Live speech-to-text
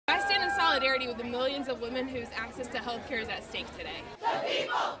solidarity with the millions of women whose access to health care is at stake today. The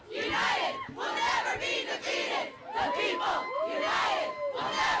people united will never be defeated. The people united will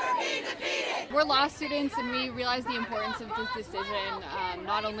never be defeated. We're law students, and we realize the importance of this decision,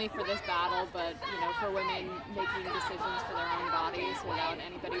 not only for this battle, but for women making decisions for their own bodies without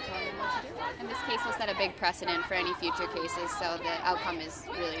anybody telling them what to do. And this case will set a big precedent for any future cases, so the outcome is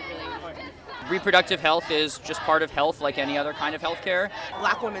really, really important. Reproductive health is just part of health like any other kind of health care.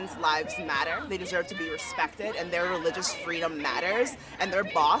 Black women's lives matter. They deserve to be respected, and their religious freedom matters, and their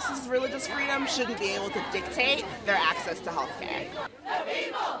boss's religious freedom shouldn't be able to dictate their access to health care. The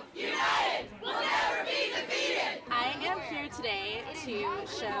people united will never be defeated. I am here today to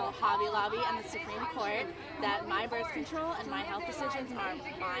show Hobby Lobby and the Supreme Court that my birth control and my health decisions are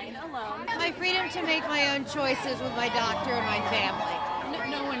mine alone. My freedom to make my own choices with my doctor and my family.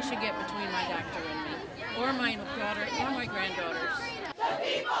 No one should get between my doctor and me, or my daughter, or my granddaughters. The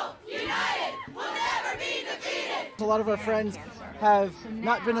people united will never be defeated. A lot of our friends have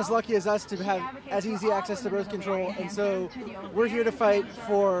not been as lucky as us to have as easy access to birth control, and so we're here to fight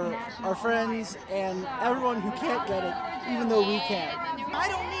for our friends and everyone who can't get it, even though we can. I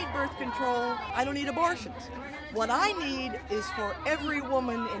don't need birth control. I don't need abortions. What I need is for every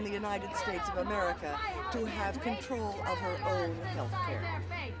woman in the United States of America to have control of her own health care.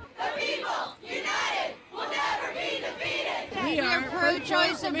 The people united will never be defeated. We are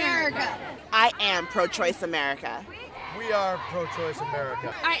pro-choice America. I am pro-choice America. We are pro-choice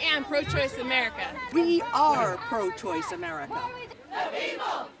America. I am pro-choice America. We are pro-choice America. The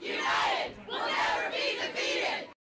people united